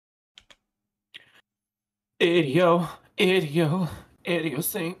Idio, idio,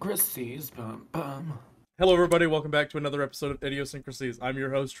 idiosyncrasies, bum bum. Hello, everybody. Welcome back to another episode of Idiosyncrasies. I'm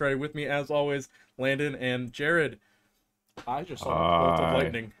your host, Trey. With me, as always, Landon and Jared. I just saw a bolt of Hi.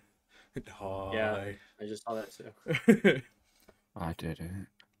 lightning. Yeah, Hi. I just saw that too. I didn't.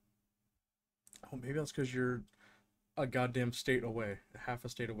 Oh, maybe that's because you're a goddamn state away. Half a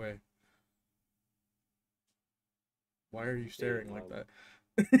state away. Why are you staring like that?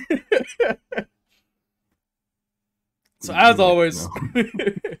 So, as always,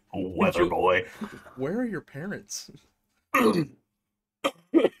 Weather boy. where are your parents? So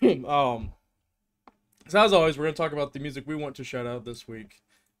as always, we're gonna talk about the music we want to shout out this week.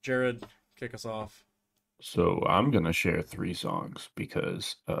 Jared, kick us off. So I'm gonna share 3 songs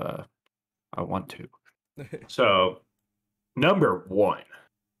because I want to. So number 1,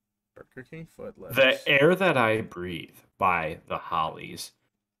 Burger King foot "The lettuce. Air That I Breathe" by the Hollies.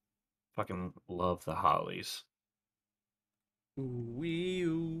 Fucking love the Hollies. Ooh wee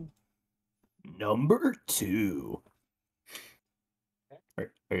ooh. Number 2.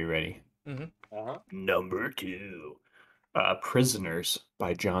 Are you ready? Uh-huh. Number 2. "Prisoners"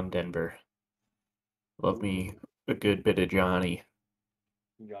 by John Denver. Love me a good bit of Johnny.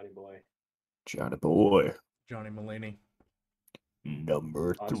 Johnny Boy. Johnny boy. Johnny Mulaney.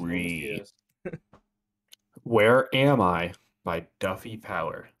 Number Oscar 3. Macias. "Where Am I" by Duffy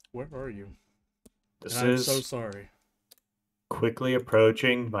Power. Where are you? This And I'm is so sorry. quickly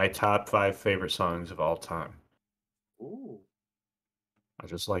approaching my top 5 favorite songs of all time. Ooh. I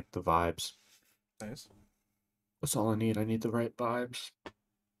just like the vibes. Nice. That's all I need. I need the right vibes.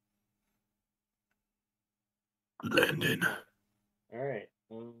 Landon. All right.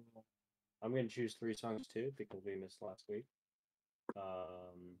 I'm gonna choose 3 songs too because we missed last week. Good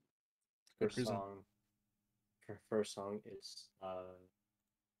First reason. song. First song is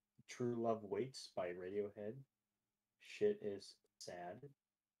 "True Love Waits" by Radiohead. Shit is sad.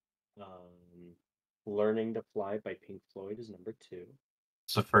 "Learning to Fly" by Pink Floyd is number 2.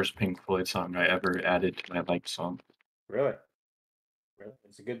 It's the first Pink Floyd song I ever added to my liked song. Really? Really?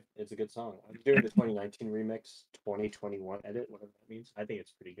 It's a good song. I'm doing the 2019 remix, 2021 edit, whatever that means. I think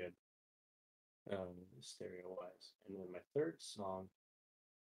it's pretty good. Stereo wise. And then my third song,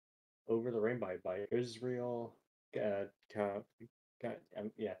 "Over the Rainbow" by Israel. Yeah.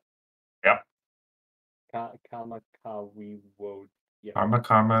 Yeah. Kamakawiwo. Yep. Karma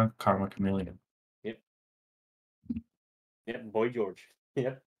Chameleon. Yep. Boy George.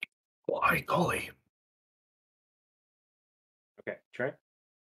 Yep. Why, golly. Okay. Trent.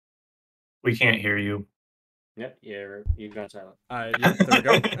 We can't hear you. Yep. Yeah. You've gone silent. Yeah, there we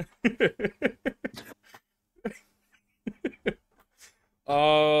go.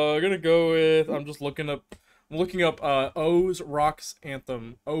 Gonna go with. I'm looking up O's rock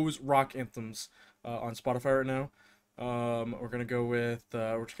anthems on Spotify right now. We're gonna go with.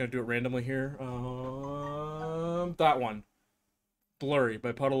 We're just gonna do it randomly here. That one, "Blurry"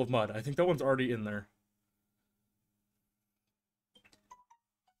 by Puddle of Mud. I think that one's already in there.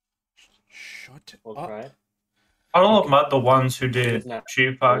 Shut We'll up. try it. I don't know about the ones who did It's not- She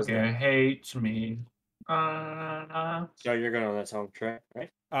what is Fucking that? Hates Me. So you're going on that song, Trent,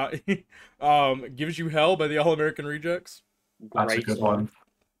 right? Gives You Hell by the All American Rejects. That's a Great good song. one.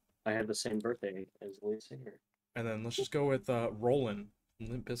 I had the same birthday as the lead singer. And then let's just go with Rollin' from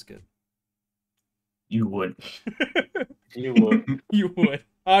Limp Bizkit. You would. You would. You would.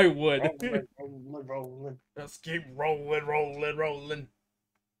 I would. Rolling. Let's keep rolling.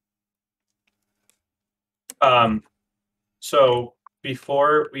 So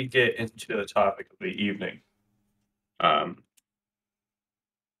before we get into the topic of the evening, 2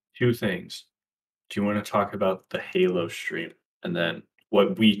 things. Do you want to talk about the Halo stream and then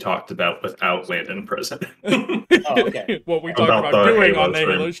what we talked about without Landon present? Oh, okay. What we talked About about the doing Halo on the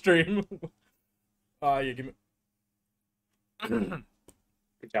stream. Halo stream. You give me.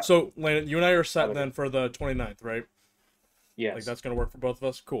 Good job. So, Landon, you and I are set then for the 29th, right? Yes. Like that's gonna work for both of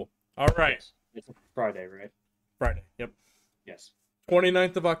us. Cool. All right. Yes. It's a Friday, right? Friday. Yep. Yes.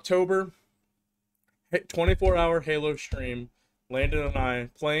 29th of October. 24-hour Halo stream. Landon and I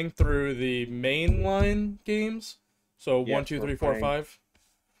playing through the mainline games. So Yes, 1, 2, we're 3, 4, playing- 5.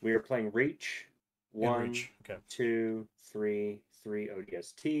 We are playing Reach. And 1, Reach. Okay. 2, 3, 3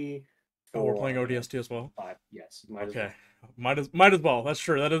 ODST. Oh, we're 4, playing ODST as well. 5. Yes. Might as Okay. Might as well. That's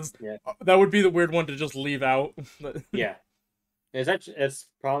true. That is. Yeah. That would be the weird one to just leave out. well. Yeah. It's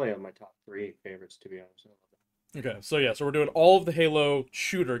probably on my top 3 favorites, to be honest. Okay. So yeah. So we're doing all of the Halo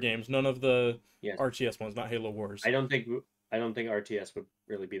shooter games. None of the Yes. RTS ones. Not Halo Wars. I don't think RTS would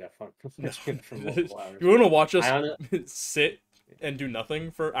really be that fun. For multiple hours. You want to watch us I sit and do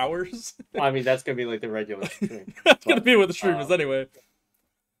nothing for hours. I mean, that's gonna be like the regular stream. That's gonna be what the stream is anyway.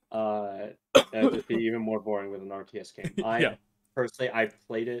 That'd just be even more boring with an RTS game. Yeah. Personally, I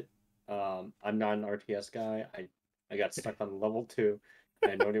played it. I'm not an RTS guy. I got stuck on level 2.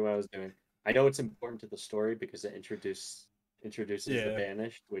 And I no idea what I was doing. I know it's important to the story because it introduces the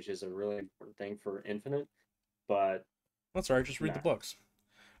Banished, which is a really important thing for Infinite. But that's all right. Just read the books.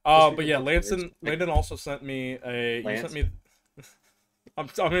 But yeah, Landon also sent me a. Lance? You sent me. I'm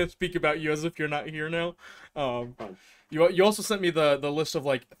gonna speak about you as if you're not here now. You also sent me the list of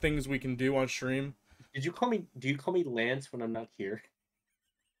like things we can do on stream. Do you call me Lance when I'm not here?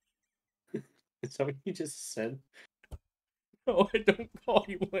 Is that what you just said? No, I don't call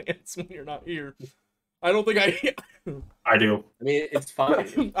you Lance when you're not here. I don't think I do. I mean, it's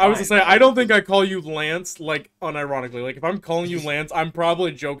fine. I was gonna say I don't think I call you Lance like unironically. Like if I'm calling you Lance, I'm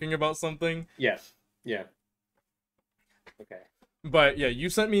probably joking about something. Yeah. Yeah. Okay. But yeah, you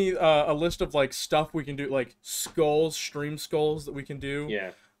sent me a list of like stuff we can do, like skulls, stream skulls that we can do.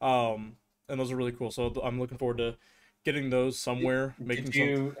 Yeah. And those are really cool. So I'm looking forward to getting those somewhere. Did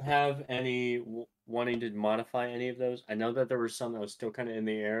you have any wanting to modify any of those? I know that there were some that was still kind of in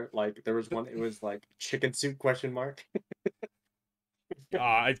the air. Like there was one. It was like chicken suit ?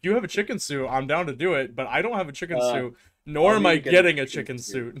 If you have a chicken suit, I'm down to do it. But I don't have a chicken suit, nor I'll am need I to get getting a a chicken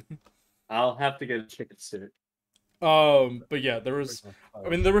suit. I'll have to get a chicken suit. But yeah, there was. I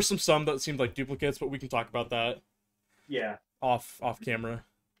mean, there were some that seemed like duplicates, but we can talk about that. Yeah. Off camera.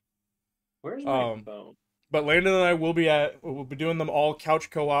 Where's my phone? But Landon and I will be doing them all couch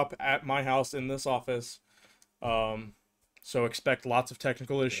co-op at my house in this office. So expect lots of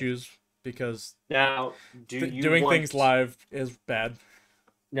technical issues because now doing things live is bad.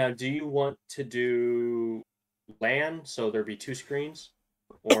 Now, do you want to do LAN so there be 2 screens,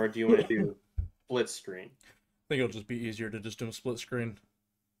 or do you want to do split screen? I think it'll just be easier to just do a split screen.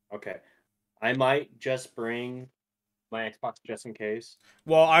 Okay, I might just bring my Xbox just in case.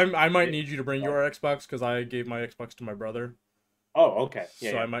 Well, I might need you to bring your Xbox because I gave my Xbox to my brother. Oh, okay.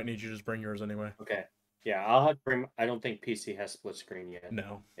 Yeah, so I might need you to just bring yours anyway. Okay. Yeah, I'll have to bring. I don't think PC has split screen yet.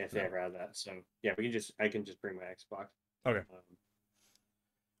 No. If they ever have that, so yeah, I can just bring my Xbox. Okay.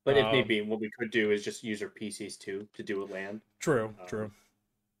 But if need be, what we could do is just use our PCs too to do a LAN. True.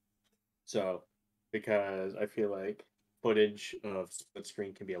 So, because I feel like footage of split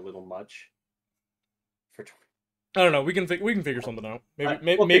screen can be a little much. I don't know. We can figure something out.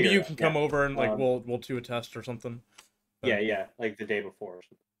 Maybe you can come over and like we'll do a test or something. Yeah, like the day before. Or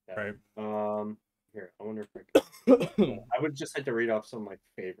something. Yeah. Right. Here, I wonder if I would just like to read off some of my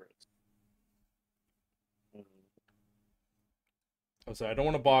favorites. I don't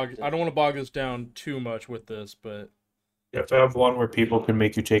want to bog this down too much with this, but you have to have one where people can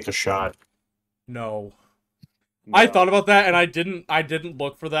make you take a shot. No. I thought about that and I didn't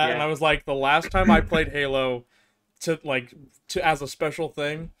look for that, and I was like, the last time I played Halo to as a special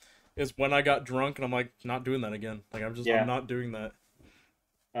thing is when I got drunk, and I'm like, not doing that again. Like I'm not doing that.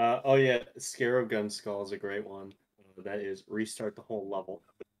 Oh yeah, Scarab Gun Skull is a great one. That is restart the whole level.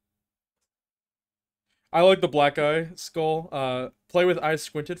 I like the Black Eye Skull. Play with eyes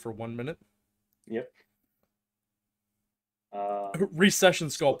squinted for 1 minute. Yep. Recession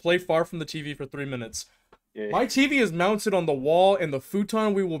Skull. Play far from the TV for 3 minutes. Yeah. My TV is mounted on the wall, and the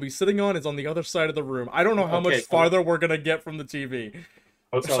futon we will be sitting on is on the other side of the room. I don't know how much farther we're gonna get from the TV.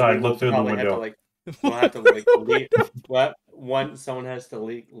 Outside, look through the window. We'll have to leave. Someone has to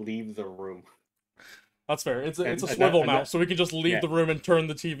leave the room. That's fair. It's a swivel mount, so we can just leave the room and turn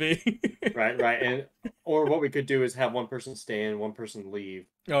the TV. right. Or what we could do is have one person stay in, one person leave.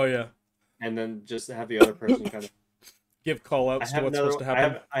 Oh yeah. And then just have the other person kind of give call outs to what's supposed to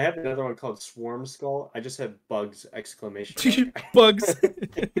happen. I have another one called Swarm Skull. I just have bugs ! Bugs.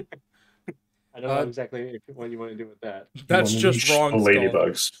 I don't know exactly what you want to do with that. That's just wrong.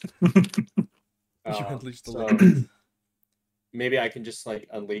 Ladybugs. Maybe I can just like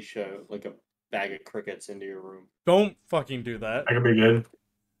unleash a bag of crickets into your room. Don't fucking do that. That could be good.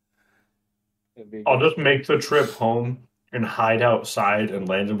 I'll just make the trip home and hide outside, and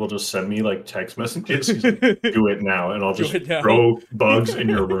Landon will just send me like text messages. Do it now, and I'll just throw bugs in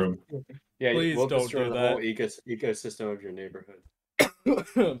your room. Yeah, please we'll don't destroy do the that. whole ecosystem of your neighborhood.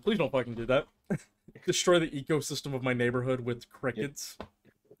 Please don't fucking do that. Destroy the ecosystem of my neighborhood with crickets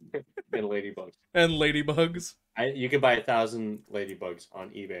and ladybugs. And ladybugs. You could buy 1,000 ladybugs on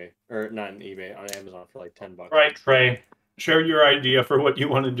eBay, or not on eBay, on Amazon for like $10. Right, Trey. Share your idea for what you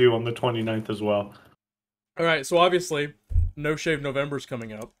want to do on the 29th as well. All right, so obviously, No Shave November's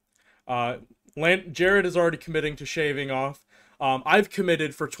coming up. Jared is already committing to shaving off. I've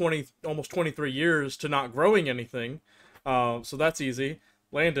committed for almost 23 years to not growing anything. So that's easy.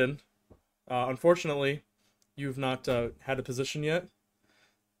 Landon, unfortunately, you've not had a position yet,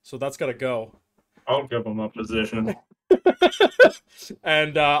 so that's got to go. I'll give him a position.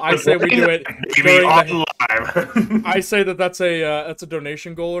 And I say we do it during live. I say that's a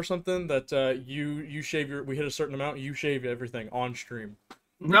donation goal or something that you shave we hit a certain amount, you shave everything on stream.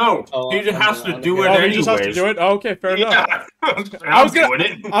 No, he just has to do it anyways. He just has to do it? Oh, okay, fair enough. I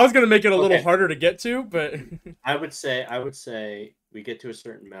was gonna make it a little harder to get to, but I would say we get to a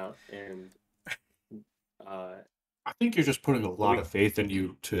certain amount, and I think you're just putting a lot of faith in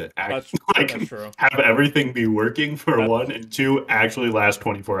you to act that's true. Have everything be working for one, and two, actually last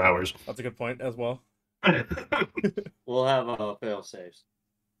 24 hours. That's a good point as well. We'll have fail safes.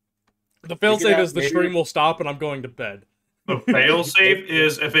 The fail safe is the stream will stop and I'm going to bed. The fail safe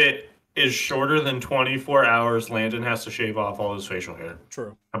is if it is shorter than 24 hours, Landon has to shave off all his facial hair.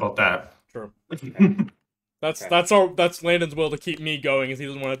 True. How about that? True. That's Landon's will to keep me going, is he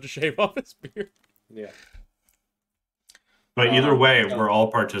doesn't want to have to shave off his beard. Yeah. But either way, we're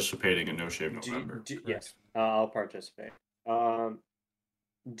all participating in No Shave November. Yes, I'll participate.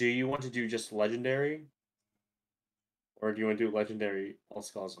 Do you want to do just legendary? Or do you want to do legendary all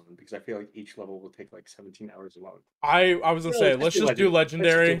skulls on? Because I feel like each level will take like 17 hours alone. I was gonna say let's just do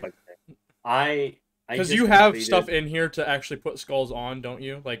legendary. Because you have stuff in here to actually put skulls on, don't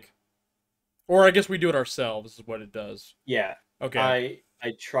you? Like, or I guess we do it ourselves. Is what it does. Yeah. Okay.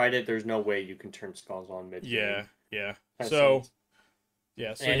 I tried it. There's no way you can turn skulls on mid. Yeah. So.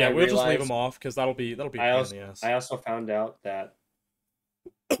 Yeah. So yeah, we'll just leave them off because that'll be a pain in the ass. I also found out that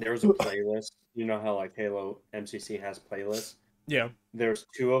there was a playlist. You know how like Halo MCC has playlists? Yeah. There's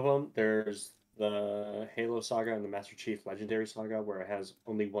two of them. There's the Halo Saga and the Master Chief Legendary Saga, where it has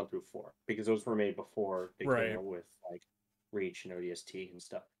only 1 through 4 because those were made before they came out with like Reach and ODST and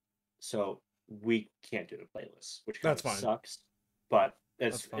stuff. So we can't do the playlist, which kind of sucks. But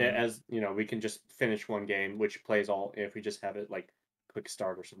as you know, we can just finish one game, which plays all. If we just have it like quick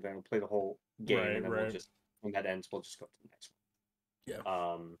start or something, we'll play the whole game, and then we'll just when that ends, we'll just go to the next one.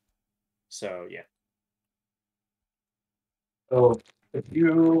 Yeah. So yeah. So if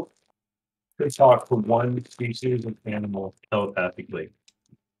you could talk to one species of animal telepathically,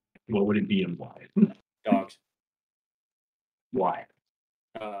 what would it be and why? Dogs. Why?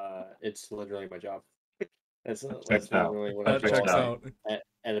 It's literally my job. That's literally what I do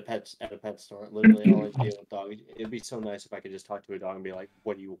at a pet store. Literally, all I deal with dogs. It'd be so nice if I could just talk to a dog and be like,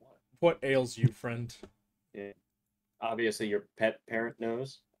 "What do you want? What ails you, friend?" Yeah. Obviously, your pet parent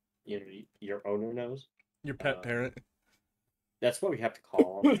knows. You know, your owner knows. Your pet parent. That's what we have to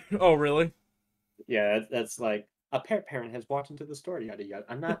call them. Oh, really? Yeah, that's like a pet parent has walked into the store. Yada yada.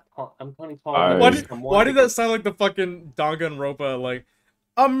 I'm calling. Why did that sound like the fucking Danganronpa? Like,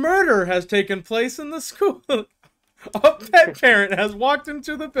 a murder has taken place in the school. A pet parent has walked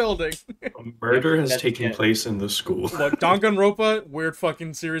into the building. A murder has taken place in the school. Look, Danganronpa, weird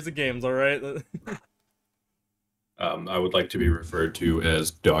fucking series of games. All right. I would like to be referred to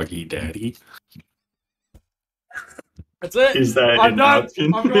as Doggy Daddy. That's it. Is that I'm an done.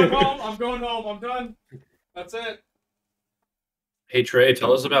 option? I'm going home. I'm going home. I'm done. That's it. Hey Trey,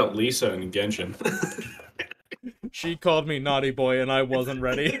 tell us about Lisa and Genshin. She called me naughty boy, and I wasn't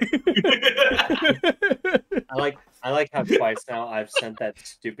ready. I like how twice now I've sent that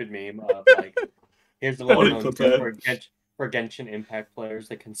stupid meme of like, here's the little for Genshin Impact players,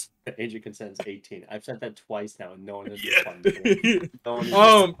 the age of consent is 18. I've sent that twice now, and no one has responded. No one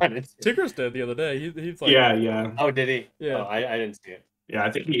has responded. Tickers did the other day. He's like, yeah. Oh, did he? Yeah. Oh, I didn't see it. Yeah,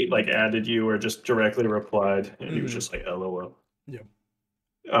 I think he like added you or just directly replied, and he was just like, "LOL." Yeah.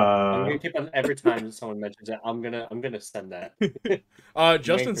 I'm gonna keep on every time someone mentions it. I'm gonna send that.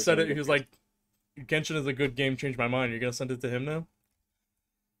 Justin said it. He was like, "Genshin is a good game. Changed my mind. You're gonna send it to him now?"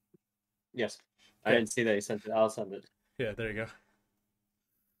 Yes. I didn't see that he sent it. I'll send it. Yeah, there you go.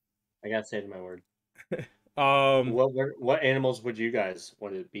 I gotta say to my word. What animals would you guys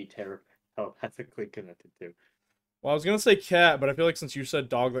want to be telepathically connected to? Well, I was gonna say cat, but I feel like since you said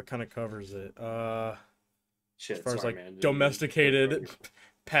dog, that kind of covers it. Shit, as far as like domesticated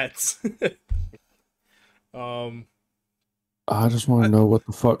pets. I just want to know what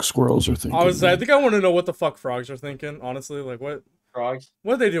the fuck squirrels are thinking. I think I want to know what the fuck frogs are thinking. Honestly, like what frogs?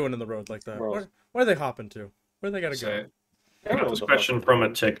 What are they doing in the road like that? Where are they hopping to? Where they gotta go? This question from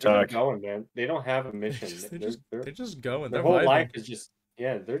a TikTok. They're going, man. They don't have a mission. They're just going. Their whole life is just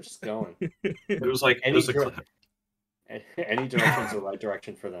they're just going. It was like any direction's the right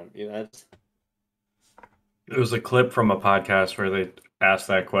direction for them. You know, it was a clip from a podcast where they asked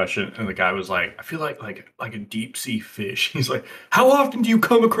that question, and the guy was like, "I feel like a deep sea fish." He's like, "How often do you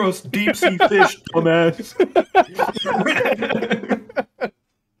come across deep sea fish, dumbass?"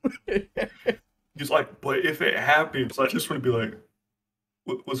 He's like, "But if it happens, I just want to be like,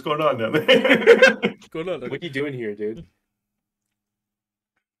 what's going on down there? What's going on? What are you doing here, dude?"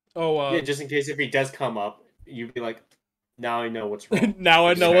 Oh, yeah, just in case if he does come up, you'd be like, "Now I know what's wrong." now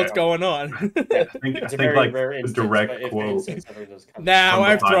I know what's going on. Yeah. I think It's a very like rare the instance, direct but if the quote. instance ever does come Now From the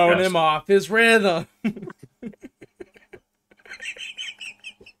I've thrown podcast. him off his rhythm.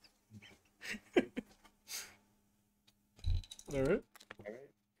 All right.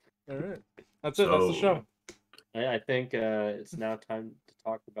 All right. That's it. That's the show. I think it's now time to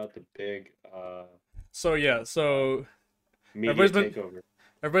talk about the big So media everybody's takeover.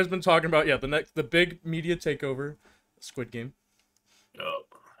 everybody's been talking about the big media takeover, Squid Game.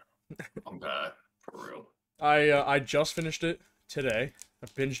 Yup. I'm bad for real. I just finished it today. I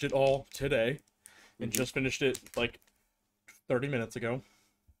binged it all today, and just finished it like 30 minutes ago.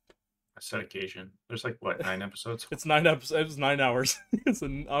 I said occasion. There's like what 9 episodes. It's 9 episodes. It was 9 hours.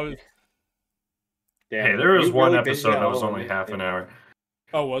 Hey, there was one really episode that was binged it only half an hour.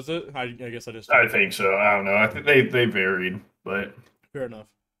 Oh, was it? I guess I just. I think so. I don't know. I think they varied, but Fair enough.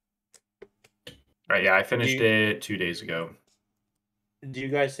 right. Yeah, I finished it 2 days ago. Do you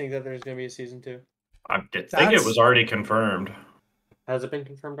guys think that there's going to be a season 2? I think it was already confirmed. Has it been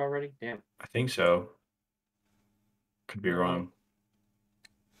confirmed already? Damn. I think so. Could be wrong.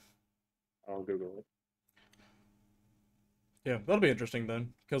 I'll Google it. Yeah, that'll be interesting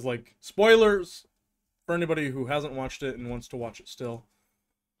then, because like spoilers for anybody who hasn't watched it and wants to watch it still.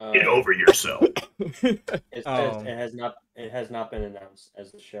 Get over yourself. It says it has not been announced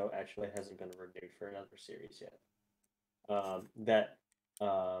as the show actually hasn't been renewed for another series yet.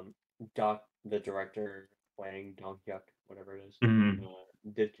 The director Wang Dong-hyuk, whatever it is,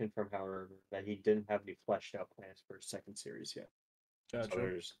 did confirm, however, that he didn't have any fleshed out plans for a second series yet.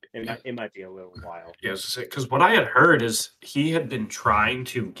 Gotcha. So it might be a little while. Yes, because what I had heard is he had been trying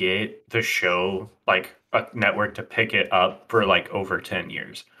to get the show, like a network, to pick it up for like over 10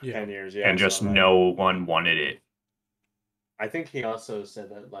 years. Yeah. 10 years, yeah. And just no one wanted it. I think he also said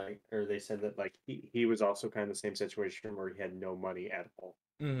that, they said that, he was also kind of the same situation where he had no money at all.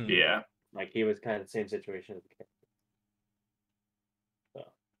 Mm-hmm. Yeah. Like, he was kind of the same situation as the character. So,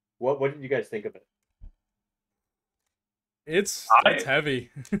 what did you guys think of it? It's heavy.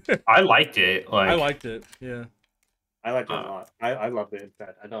 I liked it. I liked it. Yeah. I liked it a lot. I loved it. In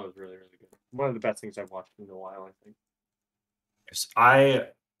fact, I thought it was really, really good. One of the best things I've watched in a while, I think.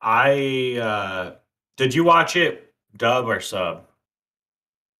 Did you watch it dub or sub?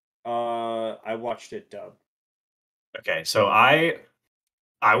 I watched it dub. Okay, so I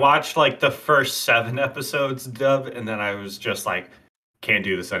watched like the first 7 episodes dub, and then I was just like, can't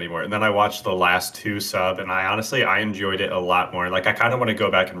do this anymore. And then I watched the last 2 sub, and I enjoyed it a lot more. Like, I kind of want to go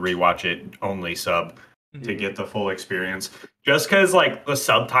back and rewatch it only sub to get the full experience. Just because like the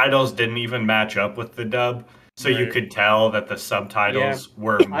subtitles didn't even match up with the dub, so you could tell that the subtitles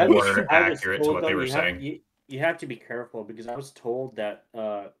were more accurate to what they were saying. You have to be careful, because I was told that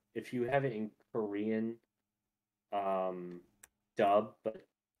if you have it in Korean dub but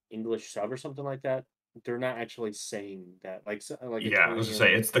English sub or something like that, they're not actually saying that. I was gonna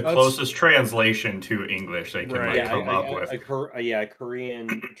say it's the closest translation to English they can come up with. A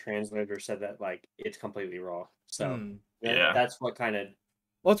Korean translator said that it's completely raw. So that's what kind of.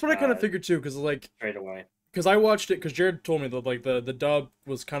 Well, that's what I kind of figured too, because straight away. Because I watched it because Jared told me that the dub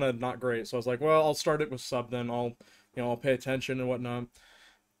was kind of not great, so I was like, well, I'll start it with sub, then I'll pay attention and whatnot.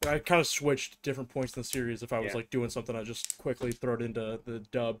 I kind of switched different points in the series. If I was doing something, I just quickly throw it into the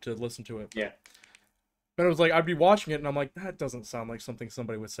dub to listen to it. Yeah. But it was like I'd be watching it and I'm like, that doesn't sound like something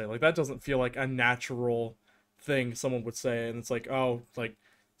somebody would say. Like, that doesn't feel like a natural thing someone would say. And it's like, oh, like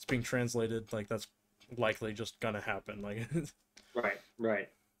it's being translated. Like, that's likely just gonna happen. Like, right.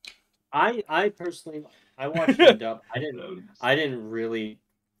 I personally, I watched the dub. I didn't really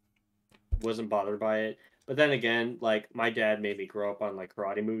wasn't bothered by it. But then again, my dad made me grow up on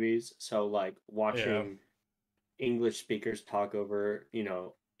karate movies, so watching English speakers talk over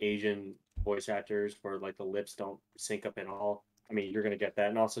Asian voice actors where the lips don't sync up at all. I mean, you're gonna get that,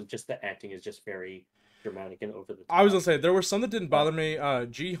 and also just the acting is just very dramatic and over the top. I was gonna say there were some that didn't bother me.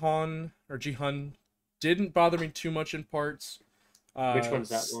 Ji-hun didn't bother me too much in parts. Which one's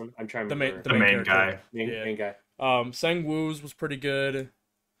that one? I'm trying to remember. The main guy. Main guy. Sang Woo's was pretty good,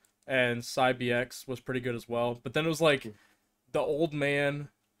 and Psy BX was pretty good as well. But then it was the old man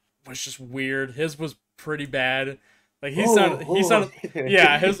was just weird. His was pretty bad. Like he sounded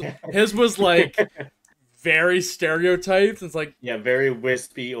yeah, his was very stereotyped. It's like very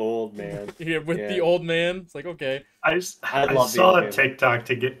wispy old man. with the old man. It's like, okay. I saw a TikTok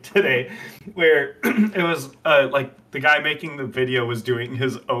today where it was like the guy making the video was doing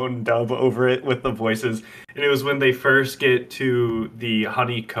his own dub over it with the voices, and it was when they first get to the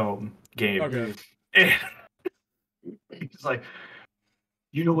honeycomb game. Okay. And he's like,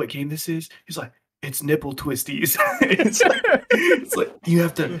 "You know what game this is?" He's like, "It's nipple twisties." it's like you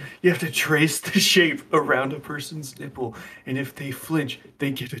have to trace the shape around a person's nipple, and if they flinch, they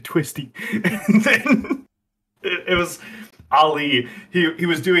get a twisty. And then it was Ali. He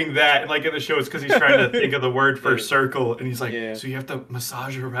was doing that, and like in the show, it's because he's trying to think of the word for circle, and he's like, so you have to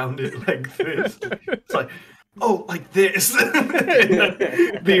massage around it like this. It's like, oh, like this.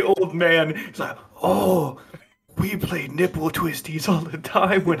 And the old man is like, oh, we played nipple twisties all the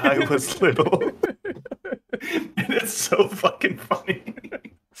time when I was little. And it's so fucking funny.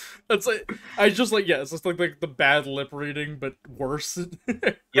 That's like, I just like, it's just like the bad lip reading, but worse.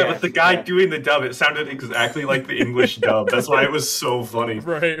 But the guy doing the dub, it sounded exactly like the English dub. That's why it was so funny.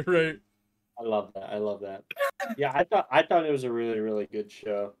 Right. I love that. Yeah, I thought it was a really, really good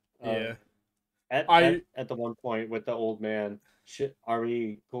show. At the one point with the old man, are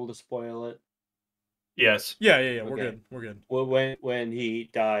we cool to spoil it? Yes. Yeah. We're good. Well, when he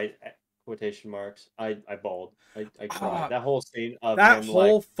died, quotation marks, I bawled. I cried. That whole scene of that him,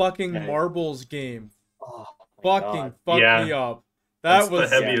 whole fucking marbles game. Oh, fucking fucked me up. That was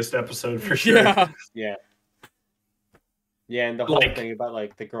the heaviest episode for sure. Yeah, and the whole thing about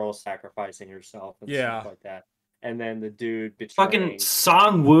like the girl sacrificing herself and stuff like that. And then the dude betraying. Fucking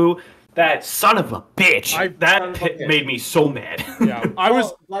Song-woo, that son of a bitch. That made me so mad. Yeah, I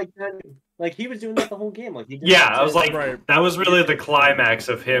was like that. Like he was doing that the whole game. Like I was like, that was really the climax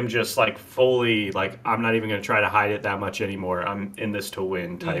of him just like fully like, I'm not even gonna try to hide it that much anymore. I'm in this to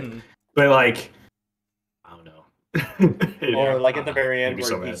win type. But like, I don't know. Or like at the very end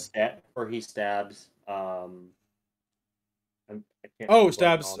where he stabs. Stabs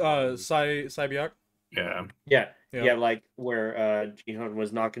Cybiak. Yeah, like where Ji-hoon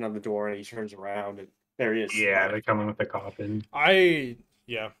was knocking on the door and he turns around and there he is. Yeah, they come in with the coffin. I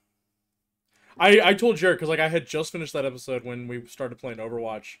told Jared because like I had just finished that episode when we started playing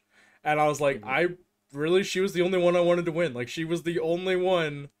Overwatch, and I was like, she was the only one I wanted to win. Like she was the only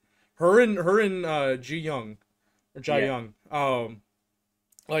one. Her and Ji Young or Jai Young.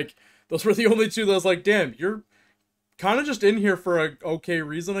 Like those were the only two that I was like, damn, you're kind of just in here for a okay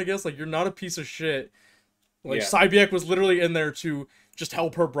reason, I guess. Like you're not a piece of shit. Like Cybiak was literally in there to just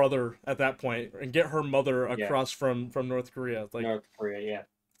help her brother at that point and get her mother across from North Korea. Like North Korea, yeah.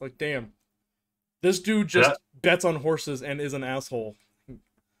 Like damn. This dude just bets on horses and is an asshole.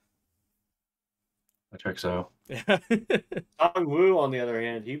 I check so. Yeah. Song-woo, on the other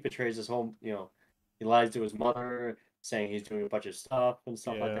hand, he betrays his home. He lies to his mother, saying he's doing a bunch of stuff and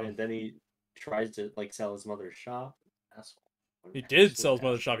stuff like that, and then he tries to like sell his mother's shop. Asshole. He did sell his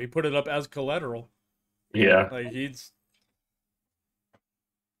mother's shop. He put it up as collateral. Yeah. Like he's.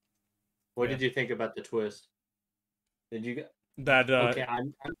 What did you think about the twist? Did you that? Okay,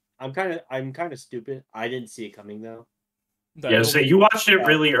 I'm kind of stupid. I didn't see it coming though. So you watched it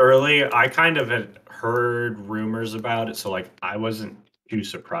really early. I kind of had heard rumors about it, so like I wasn't too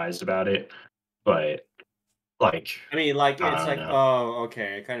surprised about it. But like, I mean, like it's like, oh,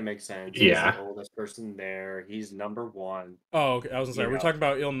 okay, it kind of makes sense. He's the oldest person there. He's number one. Oh, okay. I was gonna say, are we talking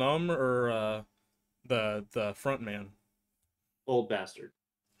about Il Num or the front man? Old bastard.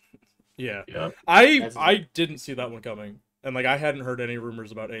 Yeah. I didn't see that one coming. And like I hadn't heard any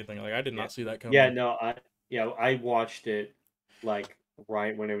rumors about anything. Like I did not see that coming. Yeah, no, I watched it like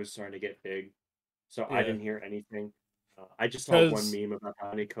right when it was starting to get big, so I didn't hear anything. I just saw one meme about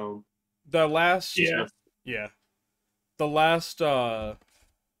honeycomb. The last the last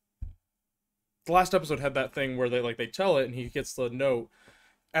episode had that thing where they tell it and he gets the note,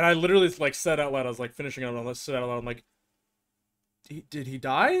 and I literally like said out loud, I was like finishing it, and I said out loud, I'm like, did he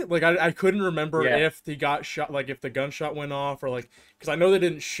die? Like I couldn't remember if he got shot, like if the gunshot went off, or like, because I know they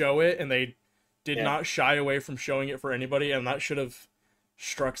didn't show it and they did not shy away from showing it for anybody, and that should have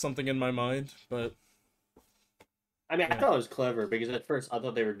struck something in my mind. But I mean, I thought it was clever because at first I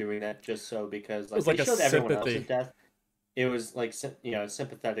thought they were doing that just so because like, it was like they showed everyone sympathy. else's death. It was like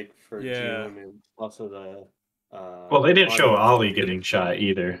sympathetic for June and also the. Well, they didn't show Ollie getting shot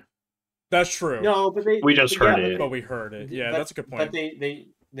either. That's true. No, but we just heard it. But we heard it. Yeah, that's a good point. But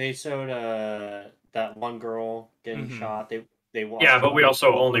they showed that one girl getting shot. They watched. Yeah, but we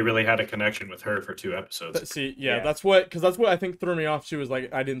also only really had a connection with her for 2 episodes. See, that's what I think threw me off too. Is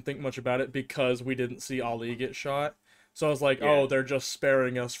like I didn't think much about it because we didn't see Ali get shot. So I was like, oh, they're just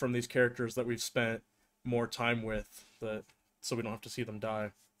sparing us from these characters that we've spent more time with, that so we don't have to see them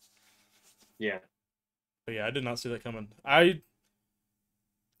die. Yeah. But yeah, I did not see that coming. I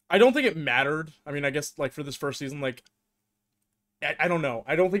don't think it mattered. I mean, I guess like for this first season, like I don't know.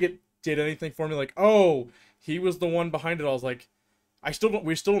 I don't think it did anything for me. Like, oh, he was the one behind it. I was like,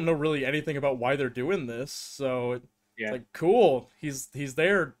 we still don't know really anything about why they're doing this. So it's like, cool. He's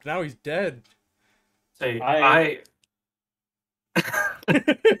there now. He's dead. Say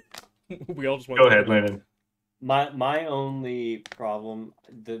We all just go ahead, Landon. My only problem,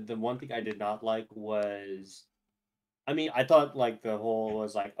 the one thing I did not like was, I mean, I thought like the whole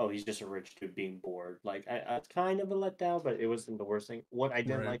was like, oh, he's just a rich dude being bored. Like, it's kind of a letdown, but it wasn't the worst thing. What I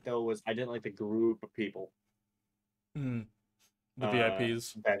didn't like though was I didn't like the group of people. The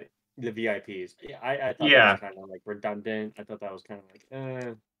VIPs. The VIPs. Yeah, I thought that was kind of like redundant. I thought that was kind of like,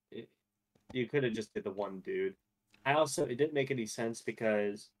 you could have just did the one dude. It didn't make any sense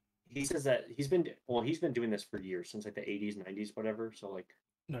because he says that he's been doing this for years, since like the 80s, 90s, whatever. So like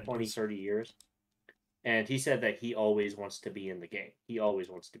 20, 30 years. And he said that he always wants to be in the game. He always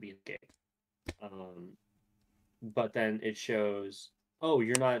wants to be in the game. But then it shows, oh,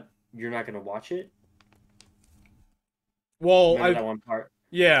 you're not going to watch it? Well, remember that one part?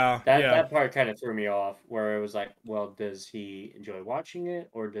 Yeah. That part kind of threw me off, where it was like, well, does he enjoy watching it,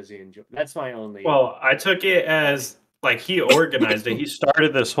 or does he enjoy... That's my only... Well, I took it as, like, he organized it. He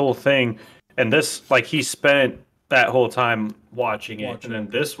started this whole thing, and this, like, he spent that whole time watching it, and then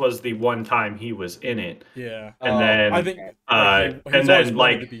this was the one time he was in it. Yeah. And then I think and then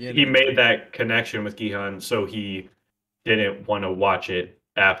like he made that connection with Gi-hun, so he didn't want to watch it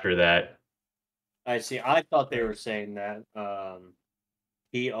after that. I see. I thought they were saying that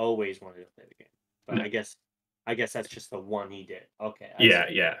he always wanted to play the game. But no. I guess that's just the one he did. Okay.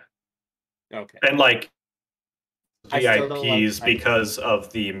 Yeah. Okay. And like VIPs because of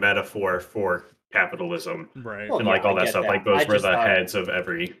the metaphor for capitalism, right? And like all that stuff, like those were the heads of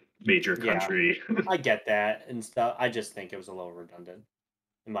every major country. I get that and stuff. I just think it was a little redundant,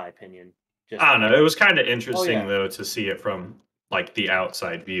 in my opinion. I don't know. It was kind of interesting though to see it from like the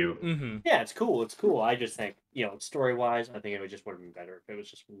outside view. Mm-hmm. Yeah, it's cool. It's cool. I just think, story wise, I think it would just would have been better if it was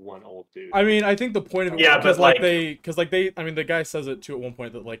just one old dude. I mean, I think the point of it, because I mean, the guy says it too at one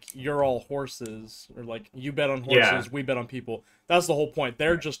point that like you're all horses, or like you bet on horses, we bet on people. That's the whole point.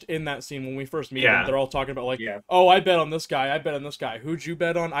 They're just in that scene when we first meet them. They're all talking about like, oh, I bet on this guy. I bet on this guy. Who'd you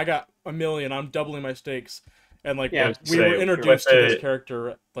bet on? I got $1 million. I'm doubling my stakes. And like we were introduced to this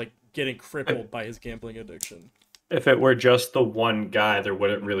character like getting crippled by his gambling addiction. If it were just the one guy, there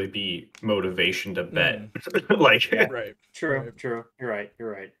wouldn't really be motivation to bet. Right. True. You're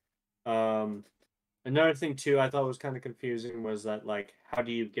right. Another thing too, I thought was kind of confusing was that like, how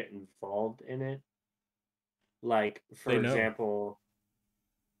do you get involved in it? Like, for example,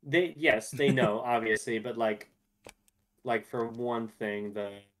 they know obviously, but like for one thing,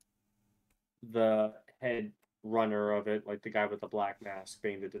 the head runner of it, like the guy with the black mask,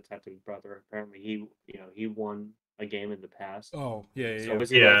 being the detective's brother, apparently he won a game in the past. Oh, yeah. So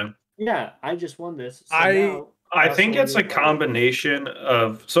I just won this. So I think it's a combination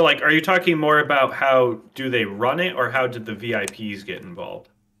of... So, like, are you talking more about how do they run it, or how did the VIPs get involved?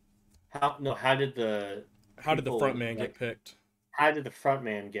 How did the front man get picked? How did the front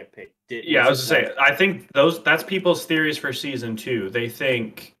man get picked? I was going to say, I think that's people's theories for season 2. They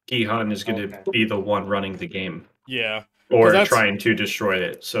think Gi-hun is going to be the one running the game. Yeah. Or trying to destroy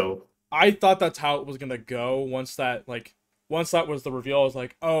it, so... I thought that's how it was gonna go. Once that was the reveal, I was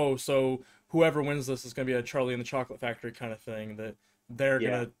like, oh, so whoever wins this is gonna be a Charlie and the Chocolate Factory kind of thing. That they're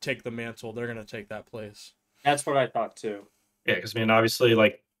gonna take the mantle. They're gonna take that place. That's what I thought too. Yeah, because I mean, obviously,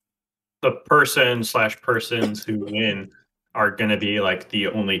 like the persons who win are gonna be like the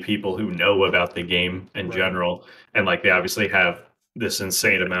only people who know about the game in general, and like they obviously have this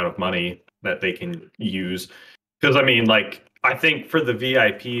insane amount of money that they can use. Because I mean, like. I think for the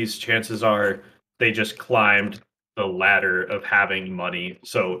VIPs, chances are they just climbed the ladder of having money.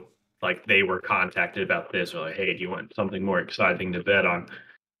 So, like, they were contacted about this. Or like, hey, do you want something more exciting to bet on?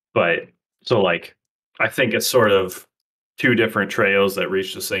 But, so, like, I think it's sort of two different trails that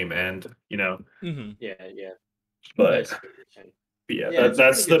reach the same end, Mm-hmm. Yeah. But,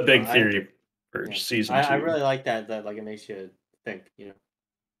 that's the big theory for season 2. I really like that like, it makes you think,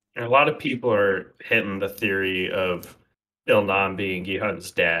 And a lot of people are hitting the theory of Il-nam being Gi-hun's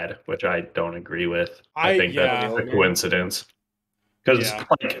dad, which I don't agree with. I think that's a coincidence. Because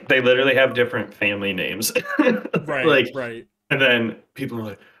like they literally have different family names. Right. And then people are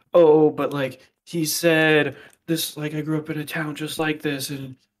like, oh, but like he said this, like I grew up in a town just like this,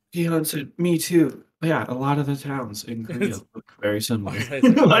 and Gi-hun said, me too. Yeah, a lot of the towns in Korea look very similar.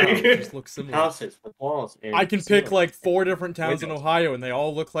 Like, just look similar. Houses with walls. And I can pick like 4 different towns windows. in Ohio, and they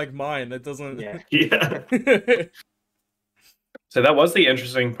all look like mine. That doesn't. Yeah. So that was the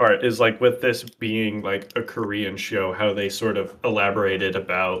interesting part, is like with this being like a Korean show, how they sort of elaborated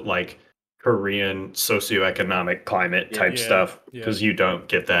about like Korean socioeconomic climate type stuff, because you don't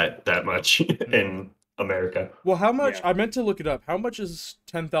get that much in America. Well, how much? I meant to look it up. How much is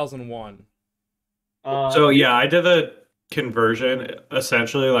 10,000 won? So yeah, I did the conversion.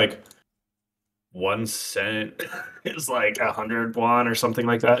 Essentially, like 1 cent is like 100 won or something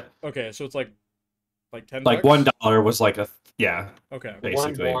like that. Okay, so it's like 10 like bucks? $1 was like okay,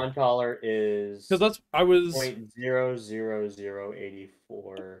 basically $1 is because that's I was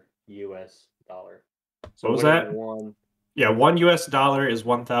 0.00084 US dollar. So what was that? $1 is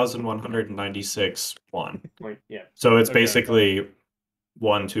 1,196 won. Yeah. So it's basically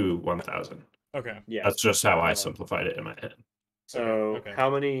 1 to 1,000. Okay. Yeah. That's just how I simplified it in my head. So how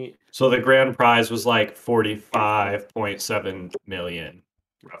many? So the grand prize was like 45.7 million,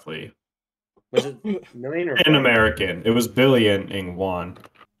 roughly. Was it million or in American? It was billion in won.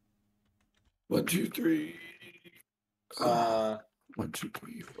 1, 2, 3. 1, 2,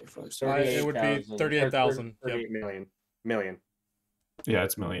 3, 4, 5, 6. It would be 38,000. 38 million. Yeah,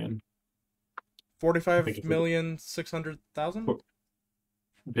 it's million. 45,600,000.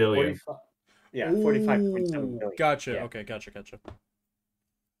 Billion. 45.7 million. Gotcha. Yeah. Okay, gotcha.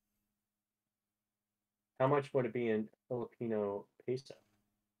 How much would it be in Filipino peso?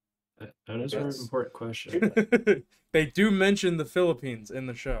 That is an important question. They do mention the Philippines in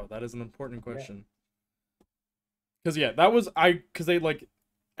the show. That is an important question. Because that was because they like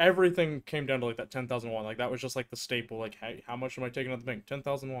everything came down to like that 10,000 won. Like that was just like the staple. Like, hey, how much am I taking out the bank?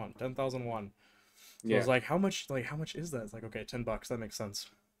 10,000 won. 10,000 won. So I was like, how much? Like, how much is that? It's like, okay, $10. That makes sense.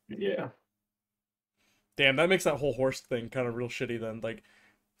 Yeah. Damn, that makes that whole horse thing kind of real shitty. Then like,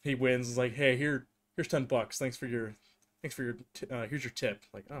 he wins. It's like, hey, here's $10. Thanks for your here's your tip.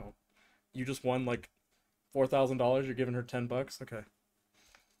 Like, oh, you just won like $4,000. You're giving her $10. Okay.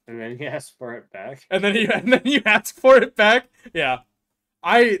 And then he asks for it back. And then you ask for it back. Yeah,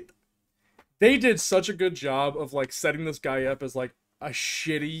 they did such a good job of like setting this guy up as like a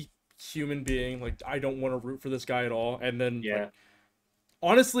shitty human being. Like, I don't want to root for this guy at all. And then like,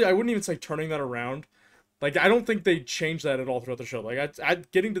 honestly, I wouldn't even say turning that around. Like, I don't think they changed that at all throughout the show. Like, I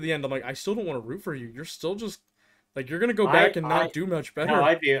getting to the end, I'm like, I still don't want to root for you. You're still just like, you're gonna go back and not do much better. No,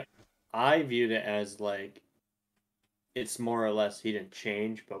 I viewed it as like, it's more or less he didn't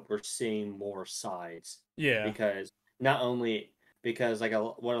change, but we're seeing more sides. Yeah. Because not only because like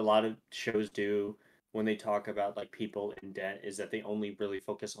what a lot of shows do when they talk about like people in debt is that they only really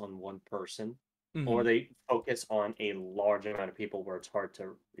focus on one person, or they focus on a large amount of people where it's hard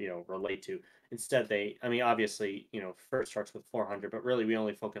to relate to. Instead, obviously first starts with 400, but really we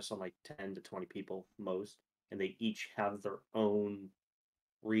only focus on like 10 to 20 people most, and they each have their own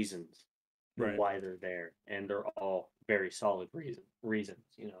reasons why they're there, and they're all very solid reasons,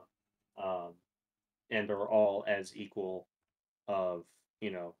 and they're all as equal of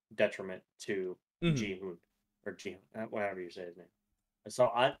detriment to Ji-hoon or Ji-hoon, whatever you say his name.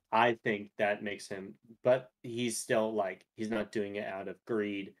 So I think that makes him, but he's still like, he's not doing it out of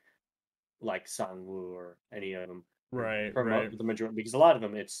greed like Sang-woo or any of them. Right. The majority, because a lot of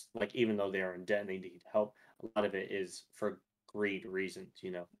them, it's like, even though they are in debt and they need help, a lot of it is for greed reasons,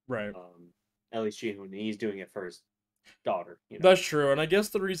 Right. At least Ji-hoon, he's doing it for his daughter. That's true, and I guess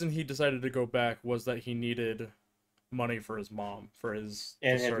the reason he decided to go back was that he needed money for his mom, for his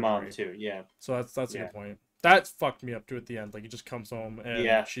mom too. Yeah. So that's a good point. That fucked me up too at the end. Like, he just comes home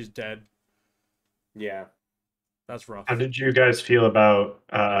and she's dead. Yeah. That's rough. How did you guys feel about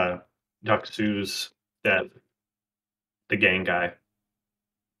Duck-soo's death? The gang guy.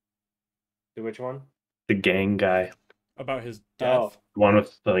 Which one? The gang guy. About his death? The one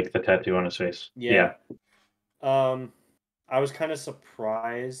with like the tattoo on his face. Yeah. I was kind of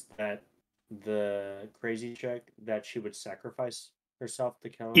surprised that the crazy chick, that she would sacrifice herself to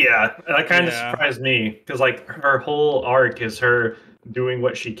kill him. Yeah, that kind of surprised me, because like her whole arc is her doing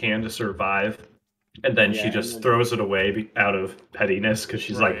what she can to survive, and then she just throws it away out of pettiness, because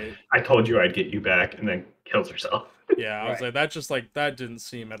she's like, I told you I'd get you back, and then kills herself. Yeah, I was like, that just like, that didn't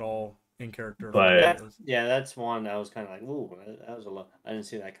seem at all in character. But that's one I was kind of like, ooh, that was a lot. I didn't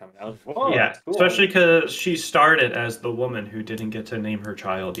see that coming. I was, whoa, yeah, cool. Especially because she started as the woman who didn't get to name her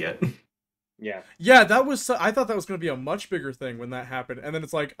child yet. Yeah, that was. I thought that was going to be a much bigger thing when that happened, and then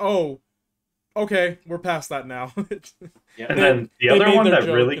it's like, oh, okay, we're past that now. And then the other one that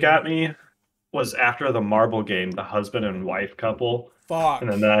really got me was after the marble game, the husband and wife couple. Fuck.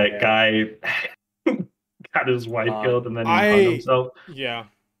 And then that guy got his wife killed and then he hung himself. Yeah.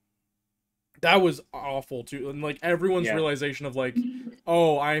 That was awful too. And like everyone's realization of like,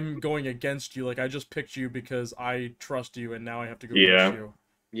 oh, I'm going against you. Like I just picked you because I trust you and now I have to go against you.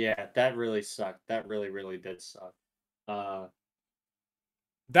 Yeah, that really sucked. That really, really did suck.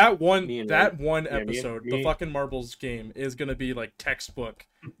 That one episode, the fucking marbles game, is gonna be like textbook,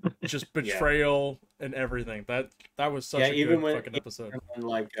 just betrayal and everything. That was such a good fucking episode. When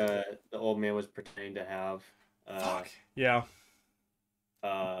like the old man was pretending to have fuck. Yeah.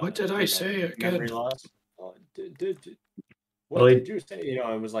 What did I say again? Memory loss. What did you say? You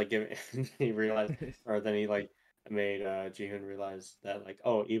know, it was like giving. He realized, or then he like made Jihoon realize that like,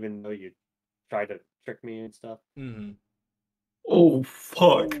 oh, even though you tried to trick me and stuff. Mm-hmm. Oh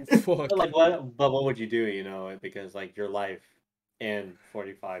fuck! Oh, fuck. But like what would you do? You know, because like your life and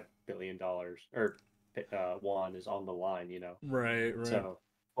 $45 billion or won is on the line. You know. Right. So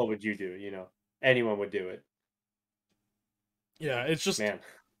what would you do? You know, anyone would do it. Yeah, it's just man.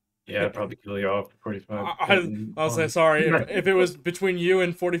 Yeah, I'd probably kill you off for 45. I'll say sorry if it was between you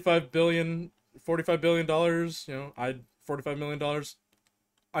and $45 billion, you know, $45 million,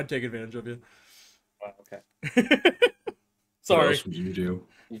 I'd take advantage of you. Oh, okay. Sorry. What else would you do?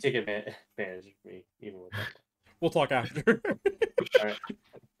 You take advantage of me, even with that. We'll talk after. All right.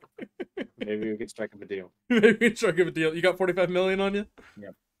 Maybe we can strike up a deal. Maybe we can strike up a deal. You got 45 million on you?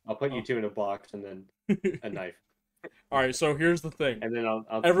 Yeah. I'll put you two in a box and then a knife. All right, so here's the thing. And then I'll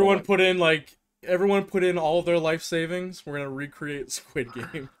everyone put in all of their life savings. We're gonna recreate Squid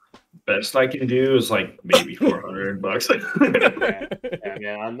Game. Best I can do is like maybe $400.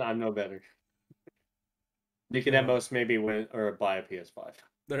 yeah, I'm no better. You can at most maybe win or buy a PS5.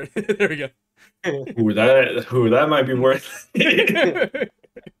 There we go. That might be worth it.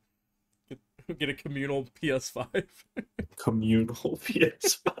 Get a communal PS5. Communal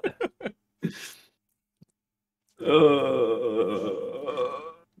PS5.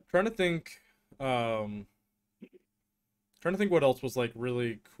 Trying to think what else was like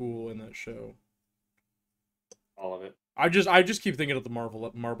really cool in that show. All of it. I just keep thinking of the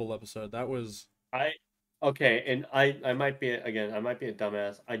Marble episode. That was okay, and I might be a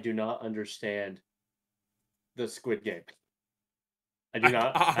dumbass. I do not understand the Squid Game. I do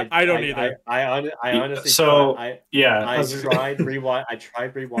not. I don't either. I honestly. So I tried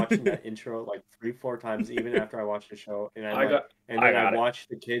rewatching that intro like 3-4 times, even after I watched the show, and I watched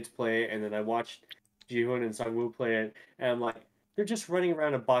the kids play, and then I watched Jihoon and Sungwoo play it, and I'm like, they're just running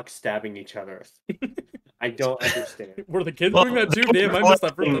around a box stabbing each other. I don't understand. Were the kids doing that too? Damn, I missed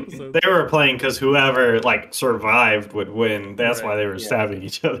that first episode. They were playing because whoever like survived would win. That's why they were stabbing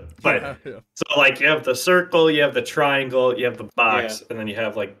each other. But so like you have the circle, you have the triangle, you have the box, and then you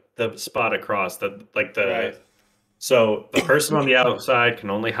have like the spot across So the person on the outside can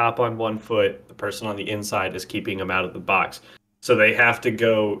only hop on one foot. The person on the inside is keeping them out of the box. So they have to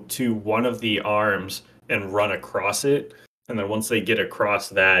go to one of the arms and run across it. And then once they get across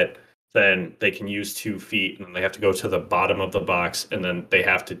that, then they can use 2 feet, and then they have to go to the bottom of the box, and then they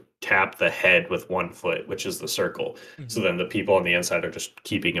have to tap the head with 1 foot, which is the circle. Mm-hmm. So then the people on the inside are just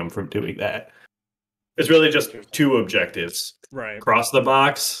keeping them from doing that. It's really just 2 objectives. Right. Cross the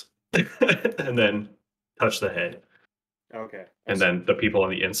box, and then touch the head. Okay. And then the people on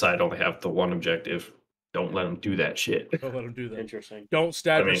the inside only have the 1 objective. Don't let them do that shit. Don't let them do that. Interesting. Don't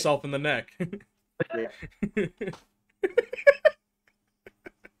stab yourself in the neck. Yeah.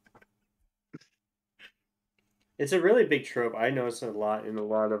 It's a really big trope. I notice it a lot in a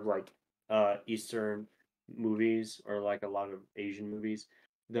lot of like Eastern movies or like a lot of Asian movies.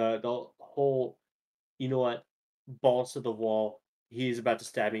 The whole, you know what, balls to the wall. He's about to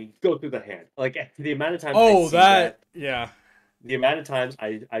stab me. Go through the hand. Like the amount of times. Yeah. The amount of times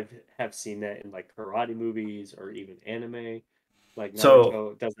I have seen that in like karate movies or even anime. Like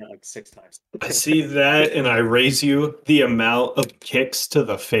Naruto does that like 6 times. I see that, and I raise you the amount of kicks to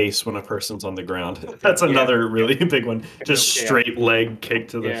the face when a person's on the ground. That's another really big one. Just straight leg kick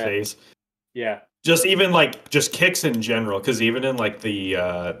to the face. Yeah. Just kicks in general, because even in like the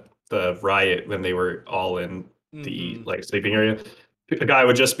riot when they were all in the like sleeping area, a guy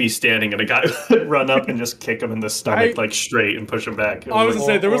would just be standing, and a guy would run up and just kick him in the stomach like straight and push him back. I was gonna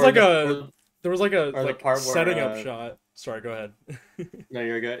say there was like a setting up shot. Sorry, go ahead. No,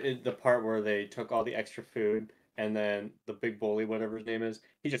 you're good. The part where they took all the extra food, and then the big bully, whatever his name is,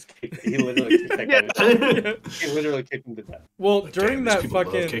 he literally kicked that guy. He literally kicked him to death. Well, during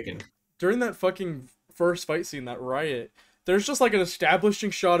that fucking first fight scene, that riot, there's just like an establishing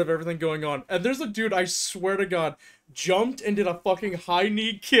shot of everything going on, and there's a dude, I swear to God, jumped and did a fucking high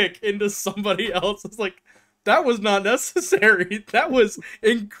knee kick into somebody else. It's like, that was not necessary. That was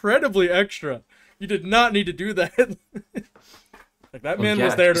incredibly extra. You did not need to do that. Like that man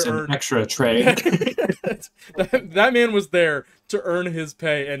was there to earn extra tray. that man was there to earn his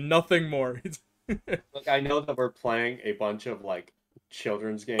pay and nothing more. Look, I know that we're playing a bunch of like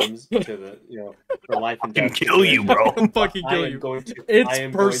children's games to the for life and death. Kill you, bro. Fucking kill you.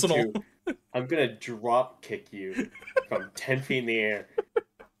 It's personal. I'm gonna drop kick you from 10 feet in the air,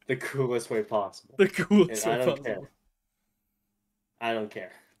 the coolest way possible. The coolest way possible. Care. I don't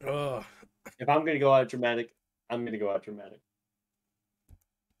care. Ugh. If I'm gonna go out dramatic, I'm gonna go out dramatic.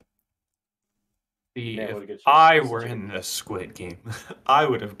 If I were in the Squid Game, I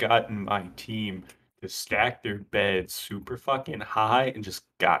would have gotten my team to stack their beds super fucking high and just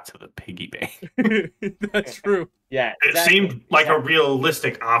got to the piggy bank. That's true. Yeah, it seemed like a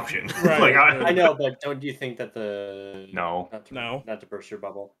realistic option. Right. Like I know, but don't you think that not to burst your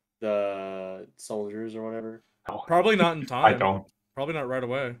bubble, the soldiers or whatever? No. Probably not in time. I don't. Probably not right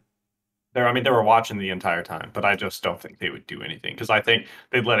away. They were watching the entire time, but I just don't think they would do anything because I think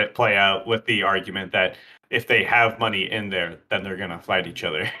they'd let it play out with the argument that if they have money in there, then they're gonna fight each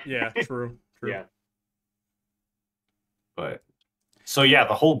other. Yeah, true. Yeah. But so yeah,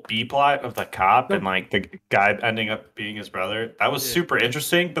 the whole B plot of the cop and like the guy ending up being his brother, that was super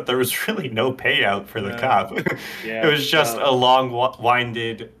interesting, but there was really no payout for the cop. It was just a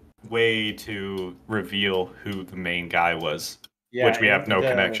long-winded way to reveal who the main guy was. Yeah, which we have no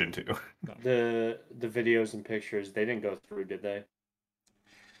connection to. The videos and pictures, they didn't go through, did they?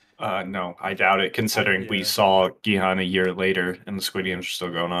 No, I doubt it, considering we saw Gihan a year later and the Squid Games are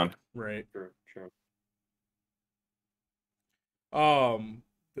still going on. Right. True.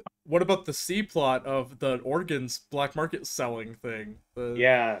 What about the C plot of the organs black market selling thing? Well,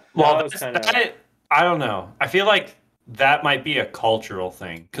 I don't know. I feel like that might be a cultural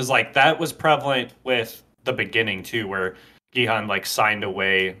thing, because like that was prevalent with the beginning too, where Gihan like signed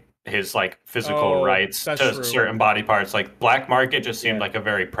away his like physical rights to certain body parts. Like black market just seemed like a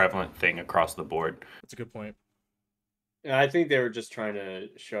very prevalent thing across the board. That's a good point. Yeah, I think they were just trying to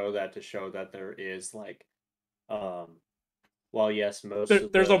show that there is like, well, yes,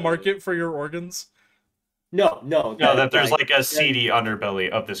 there's a market for your organs. No, that there's like a seedy underbelly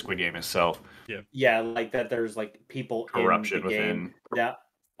of the Squid Game itself. Yeah, like that. There's like people corruption in the game that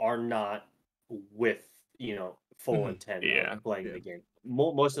are not with full intent of playing the game.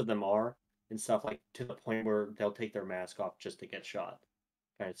 Most of them are and stuff, like to the point where they'll take their mask off just to get shot,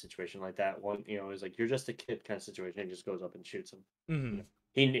 kind of situation like that. One is like you're just a kid kind of situation, and just goes up and shoots him. Mm-hmm.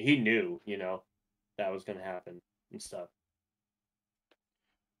 He knew that was gonna happen and stuff.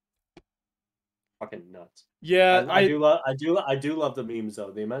 Fucking nuts. Yeah, I do love the memes though.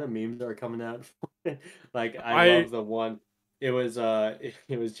 The amount of memes that are coming out. Like I love the one. It was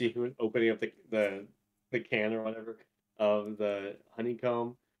G opening up the can or whatever of the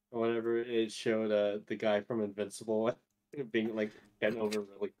honeycomb or whatever. It showed the guy from Invincible being like bent over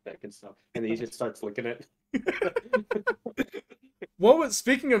really thick and stuff, and he just starts looking at.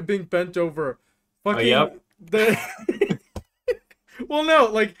 Speaking of being bent over, fucking well, no,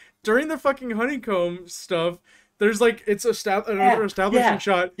 like during the fucking honeycomb stuff, there's like another establishing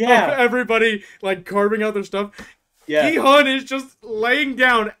shot of everybody like carving out their stuff. Yeah, Gihan is just laying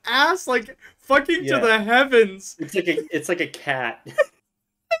down, ass like fucking to the heavens. It's like a cat.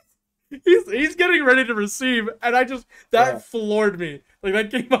 he's getting ready to receive, and that floored me. Like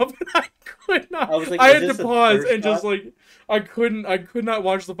that came up, and I could not. I had to pause and just like I could not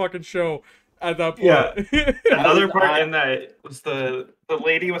watch the fucking show at that point. Yeah. Another part in that was the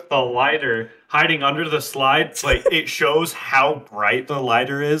lady with the lighter hiding under the slide. Like it shows how bright the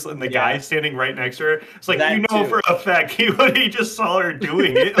lighter is, and the guy standing right next to her. It's like for a fact he just saw her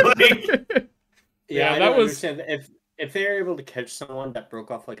doing it. Like, I don't understand if they're able to catch someone that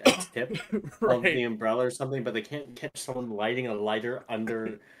broke off like a tip of the umbrella or something, but they can't catch someone lighting a lighter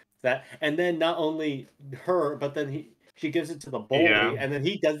under that, and then not only her, but then she gives it to the bully, and then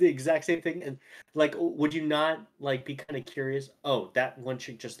he does the exact same thing. And like, would you not like be kind of curious? Oh, that one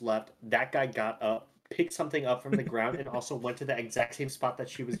chick just left. That guy got up, picked something up from the ground, and also went to the exact same spot that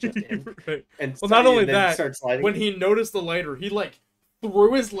she was just in. And not only that, when he noticed the lighter, he like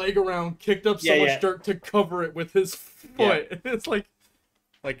threw his leg around, kicked up so much dirt to cover it with his foot. Yeah. It's like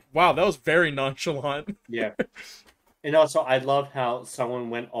wow, that was very nonchalant. Yeah. And also, I love how someone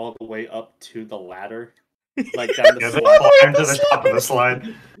went all the way up to the ladder. Like down the slide. To the top of the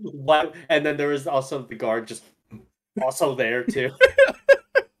slide. And then there was also the guard just also there too.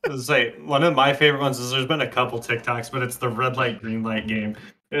 Say one of my favorite ones is there's been a couple TikToks, but it's the red light, green light game.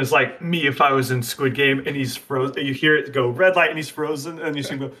 It's like me if I was in Squid Game and he's frozen. You hear it go red light and he's frozen, and you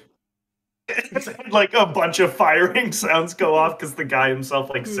see him go. Like a bunch of firing sounds go off because the guy himself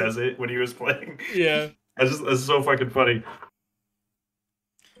like says it when he was playing. Yeah. It's so fucking funny.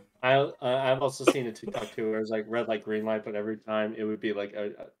 I've also seen a TikTok too where it's like red light, green light, but every time it would be like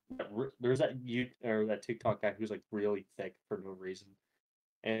there's that TikTok guy who's like really thick for no reason,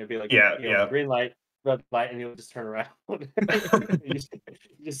 and it'd be like green light, red light, and he'll just turn around,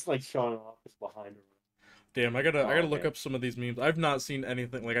 just like showing off his behind him. Damn, I gotta look up some of these memes. I've not seen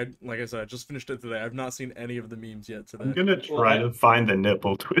anything like I said, I just finished it today. I've not seen any of the memes yet today. I'm gonna try to find the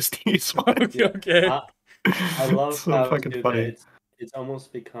nipple twisties one. Okay. I love so how fucking funny. It's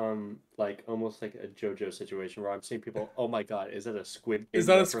almost become almost like a JoJo situation where I'm seeing people, oh my god, is that a Squid Game? Is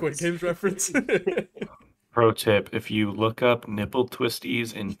that reference? A Squid Games reference? Pro tip: if you look up nipple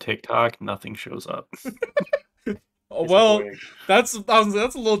twisties in TikTok, nothing shows up. Oh, well, that's a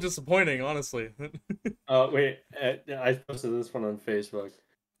little disappointing, honestly. Wait, I posted this one on Facebook.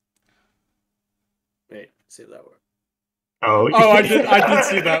 Wait, see that one. Oh, I did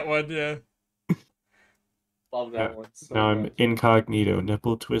see that one. Yeah. Love that one. So now I'm incognito.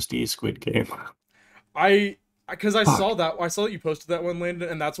 Nipple twisty Squid Game. Because I saw that you posted that one, Landon,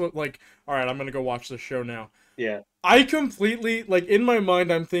 and that's what all right, I'm gonna go watch this show now. Yeah. I completely in my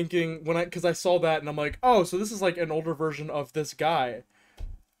mind I'm thinking because I saw that and I'm like, oh, so this is like an older version of this guy.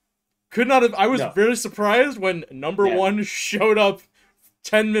 Could not have. I was very surprised when number one showed up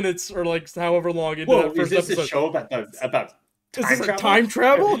 10 minutes or however long into that first is this episode. A show about time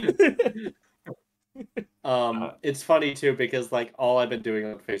travel? It's funny too because all I've been doing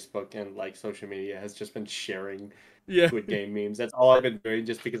on Facebook and social media has just been sharing Squid Game memes. That's all I've been doing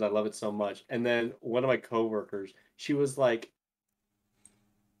just because I love it so much. And then one of my coworkers, she was like,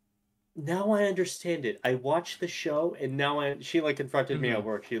 now I understand it. I watched the show and now she confronted me at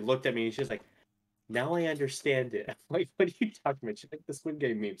work. She looked at me and she's like, now I understand it. I'm like, what are you talking about? She's like, the Squid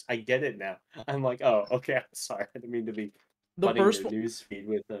Game memes. I get it now. I'm like, oh, okay, I'm sorry. I didn't mean to be flooding your newsfeed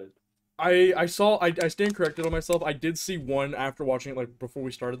with a... I stand corrected on myself. I did see one after watching it before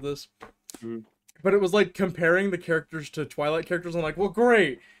we started this. Mm. But it was comparing the characters to Twilight characters. I'm like, well,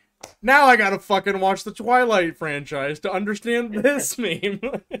 great. Now I gotta fucking watch the Twilight franchise to understand this meme.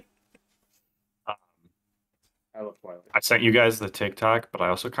 I love Twilight. I sent you guys the TikTok, but I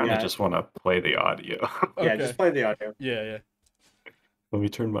also kind of just want to play the audio. Yeah, just play the audio. Yeah. Let me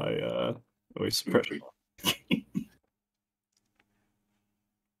turn my voice suppression on.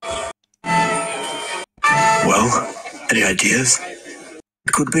 Well, any ideas?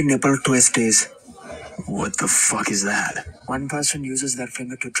 It could be nipple twisties. What the fuck is that? One person uses their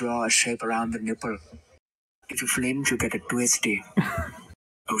finger to draw a shape around the nipple. If you flinch, you get a twisty.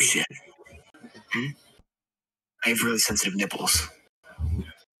 Oh shit. I have really sensitive nipples.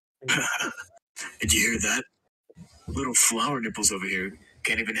 Did you hear that? Little flower nipples over here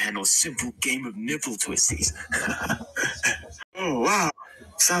can't even handle a simple game of nipple twisties. Oh wow.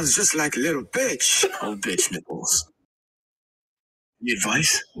 Sounds just like a little bitch. Old bitch nipples. Any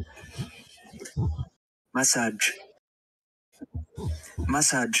advice? Massage.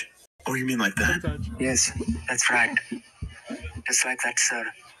 Oh, you mean like that? Massage. Yes, that's right. Just like that, sir.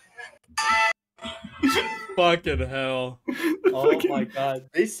 Fucking hell. Oh my god.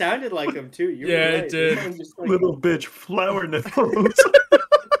 They sounded like him too. You were right. It did. Little bitch flower nipples.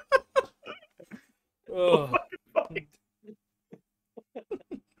 Oh.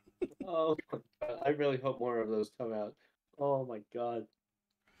 Oh my god. I really hope more of those come out. Oh my god.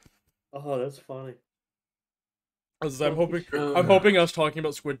 Oh, that's funny. I'm hoping us talking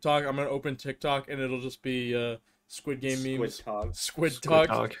about Squid Talk, I'm gonna open TikTok and it'll just be Squid Game memes. Squid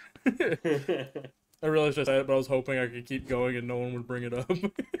Talk. I realized I said it, but I was hoping I could keep going and no one would bring it up.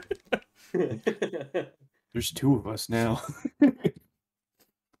 There's two of us now.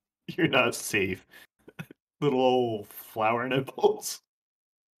 You're not safe. Little old flower nipples.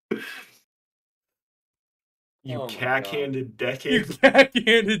 You cack-handed decade. You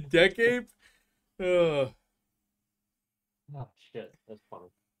cack-handed decade? Oh shit, that's funny.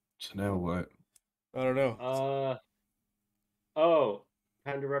 So now what? I don't know.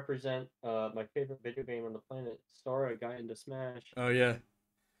 Time to represent my favorite video game on the planet. Sora got into Smash. Oh yeah.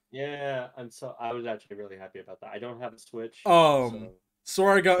 Yeah, I was actually really happy about that. I don't have a Switch.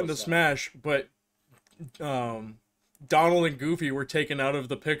 Sora got into Smash, but Donald and Goofy were taken out of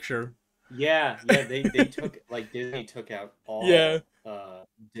the picture. Yeah, they took Disney took out all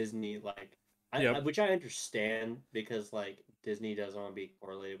Disney which I understand because Disney doesn't want to be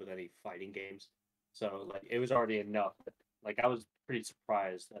correlated with any fighting games. So it was already enough. I was pretty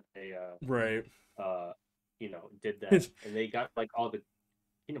surprised that they did that. And they got all the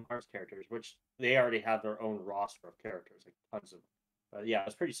Kingdom Hearts characters, which they already have their own roster of characters, tons of them. But yeah, I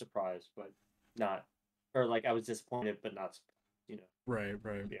was pretty surprised, but not, or like I was disappointed, but not, you know. Right.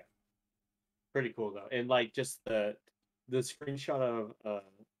 Yeah, pretty cool though, and like just the screenshot of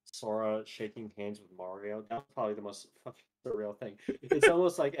Sora shaking hands with Mario. That was probably the most fucking surreal thing. It's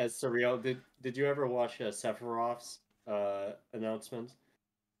almost like as surreal. Did you ever watch Sephiroth's announcement?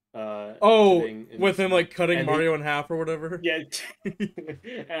 Oh, Sitting in with him like cutting and Mario in half or whatever. yeah,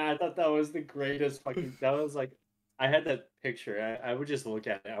 and I thought that was the greatest fucking. That was like, I had that picture. I would just look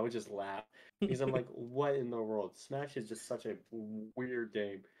at it. I would just laugh because I'm like, what in the world? Smash is just such a weird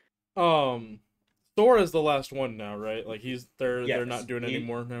game. Thor is the last one now, right? Like they're Yes, not doing any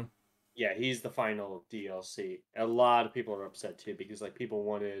more now. Yeah, he's the final DLC. A lot of people are upset too because like people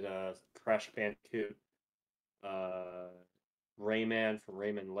wanted Crash Bandicoot, uh, Rayman from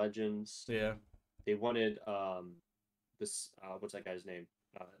Rayman Legends. Yeah. They wanted this what's that guy's name?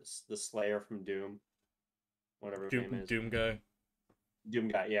 The Slayer from Doom, whatever his name is. Doom guy. Doom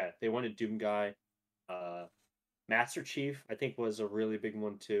guy, yeah. They wanted Doom guy. Master Chief, I think, was a really big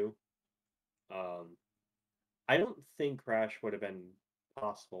one too. I don't think Crash would have been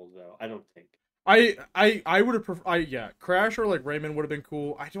possible though. I don't think. I would have yeah, Crash or like Rayman would have been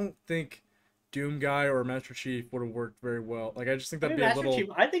cool. I don't think Doom guy or Master Chief would have worked very well. Like I just think that'd be a little. Chief,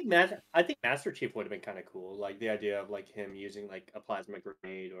 I think Master Chief would have been kind of cool. Like the idea of like him using like a plasma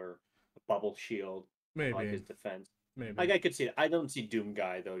grenade or a bubble shield, Maybe like his defense. Maybe. Like I could see it. I don't see Doom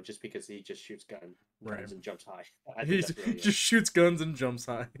guy though, just because he just shoots guns and jumps high. He just shoots guns and jumps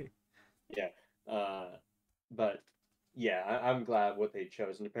high. Yeah. But yeah, I'm glad what they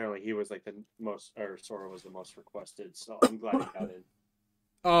chose, and apparently he was like the most, or Sora was the most requested, so I'm glad he got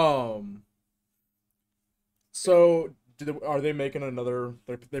in. So are they making another?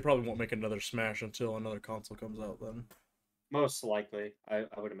 They probably won't make another Smash until another console comes out. Then most likely, I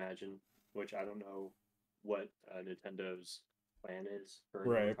would imagine. Which I don't know what Nintendo's plan is for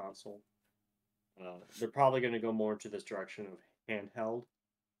another console. They're probably going to go more into this direction of handheld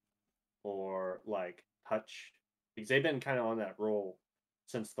or like touch, because they've been kind of on that roll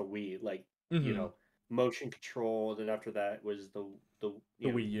since the Wii. Like you know, motion control. Then after that was the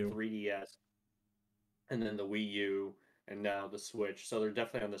Wii U, 3DS, and then the Wii U, and now the Switch. So they're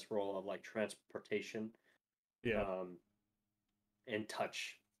definitely on this roll of like transportation, and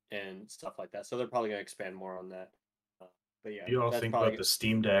touch and stuff like that. So they're probably going to expand more on that. But yeah, you all think about the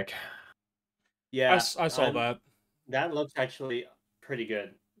Steam Deck? Yeah, I saw that. That looks actually pretty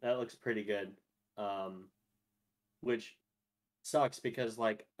good. That looks pretty good. Which sucks because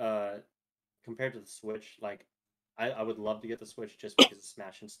like compared to the Switch, like I would love to get the Switch just because of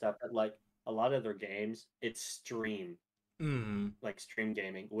Smash and stuff. But like a lot of their games, it's stream, like stream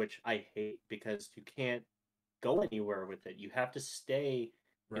gaming, which I hate because you can't go anywhere with it. You have to stay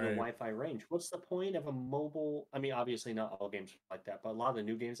in a Wi-Fi range. What's the point of a mobile? I mean, obviously not all games are like that, but a lot of the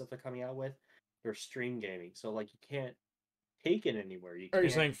new games that they're coming out with, they're stream gaming. So like you can't take it anywhere. Are you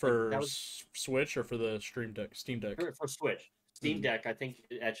saying for Switch or for the Steam Deck? For Switch. Steam Deck, I think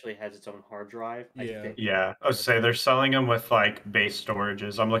it actually has its own hard drive. Yeah. I would say they're selling them with like base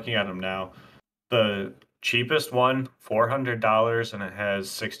storages. I'm looking at them now. The cheapest one, $400, and it has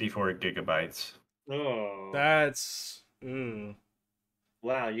 64 gigabytes. Oh, that's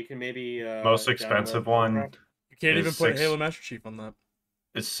wow. You can maybe most expensive one. You can't even put Halo Master Chief on that.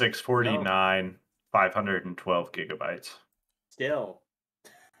 It's $649, 512 gigabytes. Still.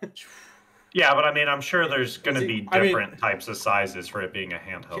 Yeah, but I mean, I'm sure there's going to be different types of sizes for it being a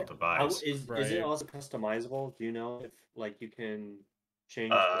handheld device. Is it also customizable? Do you know if like you can change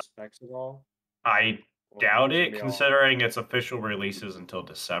the specs at all? I doubt it, considering its official releases until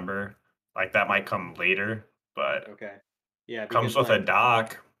December. Like that might come later, but okay, yeah, comes with a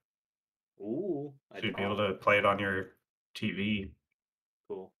dock. Ooh, so you'd be able to play it on your TV.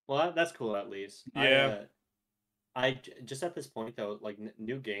 Cool. Well, that's cool at least. Yeah. I just at this point though, like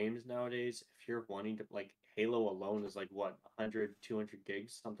new games nowadays, if you're wanting to like Halo alone is like what 100, 200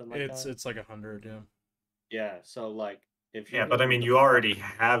 gigs, something like that. It's like 100, yeah. Yeah, so like if but I mean, you already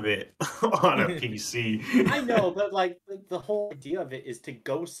have it on a PC. I know, but like the whole idea of it is to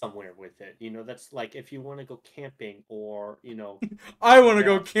go somewhere with it. You know, that's like if you want to go camping or I want to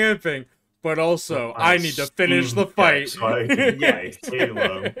go camping. But also, I need to finish the fight. So I can play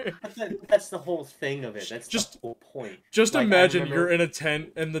Halo. That's the whole thing of it. That's the whole point. Just like, imagine you're in a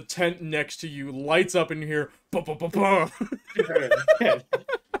tent, and the tent next to you lights up, and you hear ba-ba-ba-ba.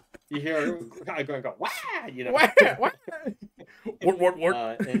 You hear a going go, wah! Wah! What?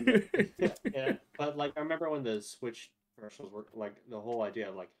 Yeah, but like I remember when the Switch commercials were like the whole idea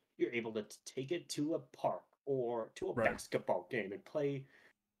of like you're able to take it to a park or to a basketball game and play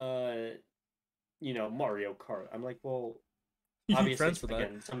Mario Kart. I'm like, well, You need obviously, friends for that.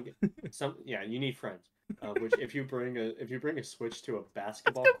 again, yeah, you need friends. Which if you bring a Switch to a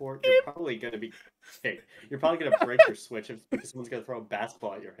basketball court, you're probably gonna be kicked. You're probably gonna break your Switch because someone's gonna throw a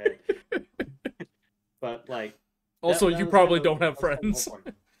basketball at your head. But like, Also, that you was probably kind of- don't have that was kind of the friends. whole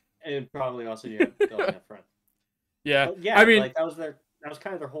point. And probably also you don't have friends. Yeah, But yeah, I mean, like that was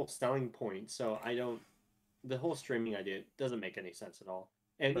kind of their whole selling point. So the whole streaming idea doesn't make any sense at all.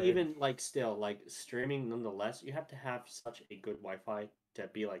 And Right. even like still like streaming nonetheless, you have to have such a good Wi-Fi to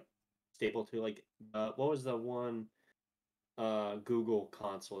be like stable to like what was the one Google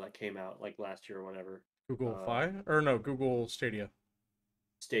console that came out like last year or whatever? Google Fi or no, Google Stadia.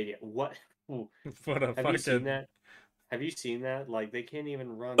 Stadia. What? Ooh. What a Have you seen fucking that? Have you seen that? Like they can't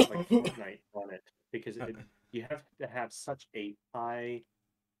even run like Fortnite on it because you have to have such a high,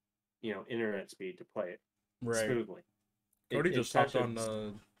 internet speed to play it right. smoothly. Cody just hopped such a-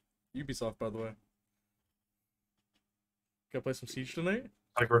 on Ubisoft, by the way. Gotta play some Siege tonight.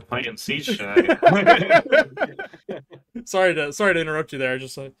 Like we're playing Siege tonight. Sorry to interrupt you there. I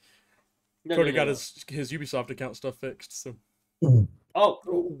just No, Cody no, got no. his Ubisoft account stuff fixed. So Oh,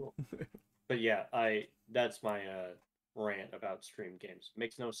 cool. But yeah, that's my rant about stream games.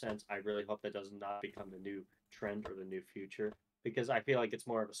 Makes no sense. I really hope that does not become the new trend or the new future because I feel like it's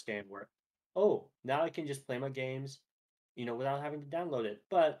more of a scam where, oh, now I can just play my games, without having to download it.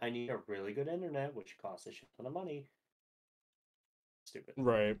 But I need a really good internet, which costs a shit ton of money. Stupid.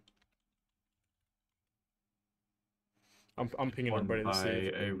 right. I'm pinging everybody to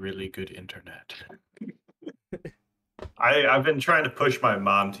see. A really good internet. I've been trying to push my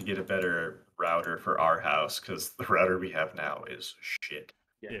mom to get a better router for our house because the router we have now is shit.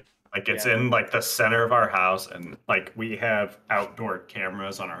 Yeah. Like it's in like the center of our house, and like we have outdoor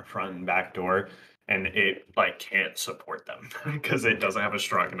cameras on our front and back door, and it like can't support them because it doesn't have a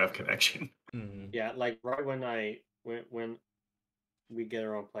strong enough connection. Mhm. Yeah, like right when we get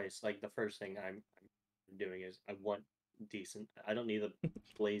our own place, like the first thing I'm doing is I want decent. I don't need a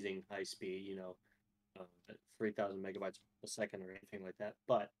blazing high speed, 3,000 megabytes a second or anything like that.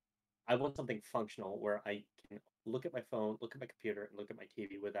 But I want something functional where I can look at my phone, look at my computer, and look at my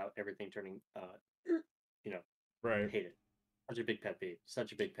TV without everything turning, Right. hate it. Such a big pet peeve.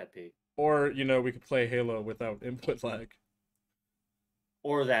 Such a big pet peeve. Or we could play Halo without input lag.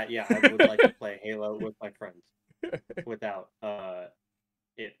 Or that, yeah, I would like to play Halo with my friends without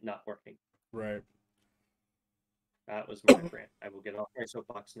it not working. Right. That was my rant. I will get off my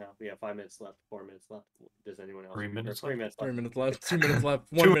soapbox now. We have 5 minutes left, 4 minutes left. Does anyone else? 3 minutes Or 3 minutes left. 3 minutes left. 2 minutes left.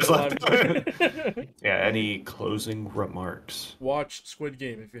 2 1 minutes minute left. left. Yeah, any closing remarks? Watch Squid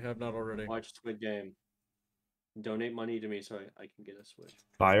Game if you have not already. Watch Squid Game. Donate money to me so I can get a Switch.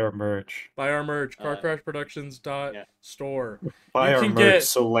 Buy our merch. Buy our merch. Yeah. CarCrashProductions.store. Buy You our can merch get-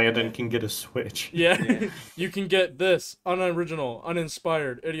 so Landon can get a Switch. Yeah. Yeah. You can get this unoriginal,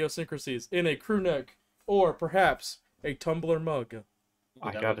 uninspired idiosyncrasies in a crew neck or perhaps a tumbler mug.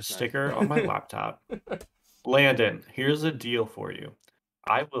 I That got a looks nice. sticker on my laptop. Landon, here's a deal for you.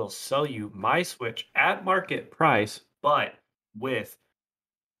 I will sell you my Switch at market price, but with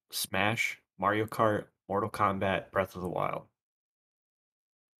Smash, Mario Kart, Mortal Kombat, Breath of the Wild.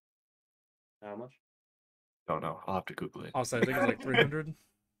 How much? Don't know. I'll have to Google it. I think it's like 300.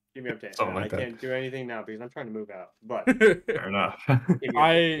 Give me an update. Something like I that. can't do anything now because I'm trying to move out. But Fair enough. keep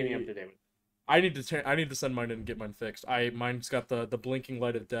me up to date with it. I need to send mine in and get mine fixed. Mine's got the blinking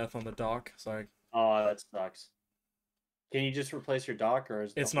light of death on the dock, so Oh, that sucks. Can you just replace your dock, or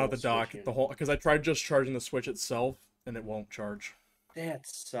is it's whole not the dock. Switch The whole because I tried just charging the Switch itself and it won't charge. That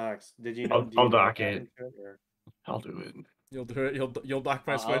sucks. Did you I'll- know? I'll dock it. Or... I'll do it. You'll do it. You'll dock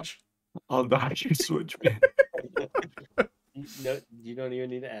my Switch. I'll dock your Switch, man. No, you don't even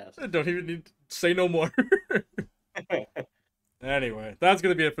need to ask. I don't even need to say no more. Anyway, that's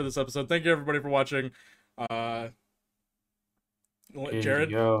gonna be it for this episode. Thank you everybody for watching. Jared.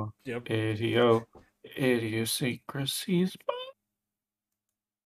 Idio. Yep. Idiosyncrasies. Bye.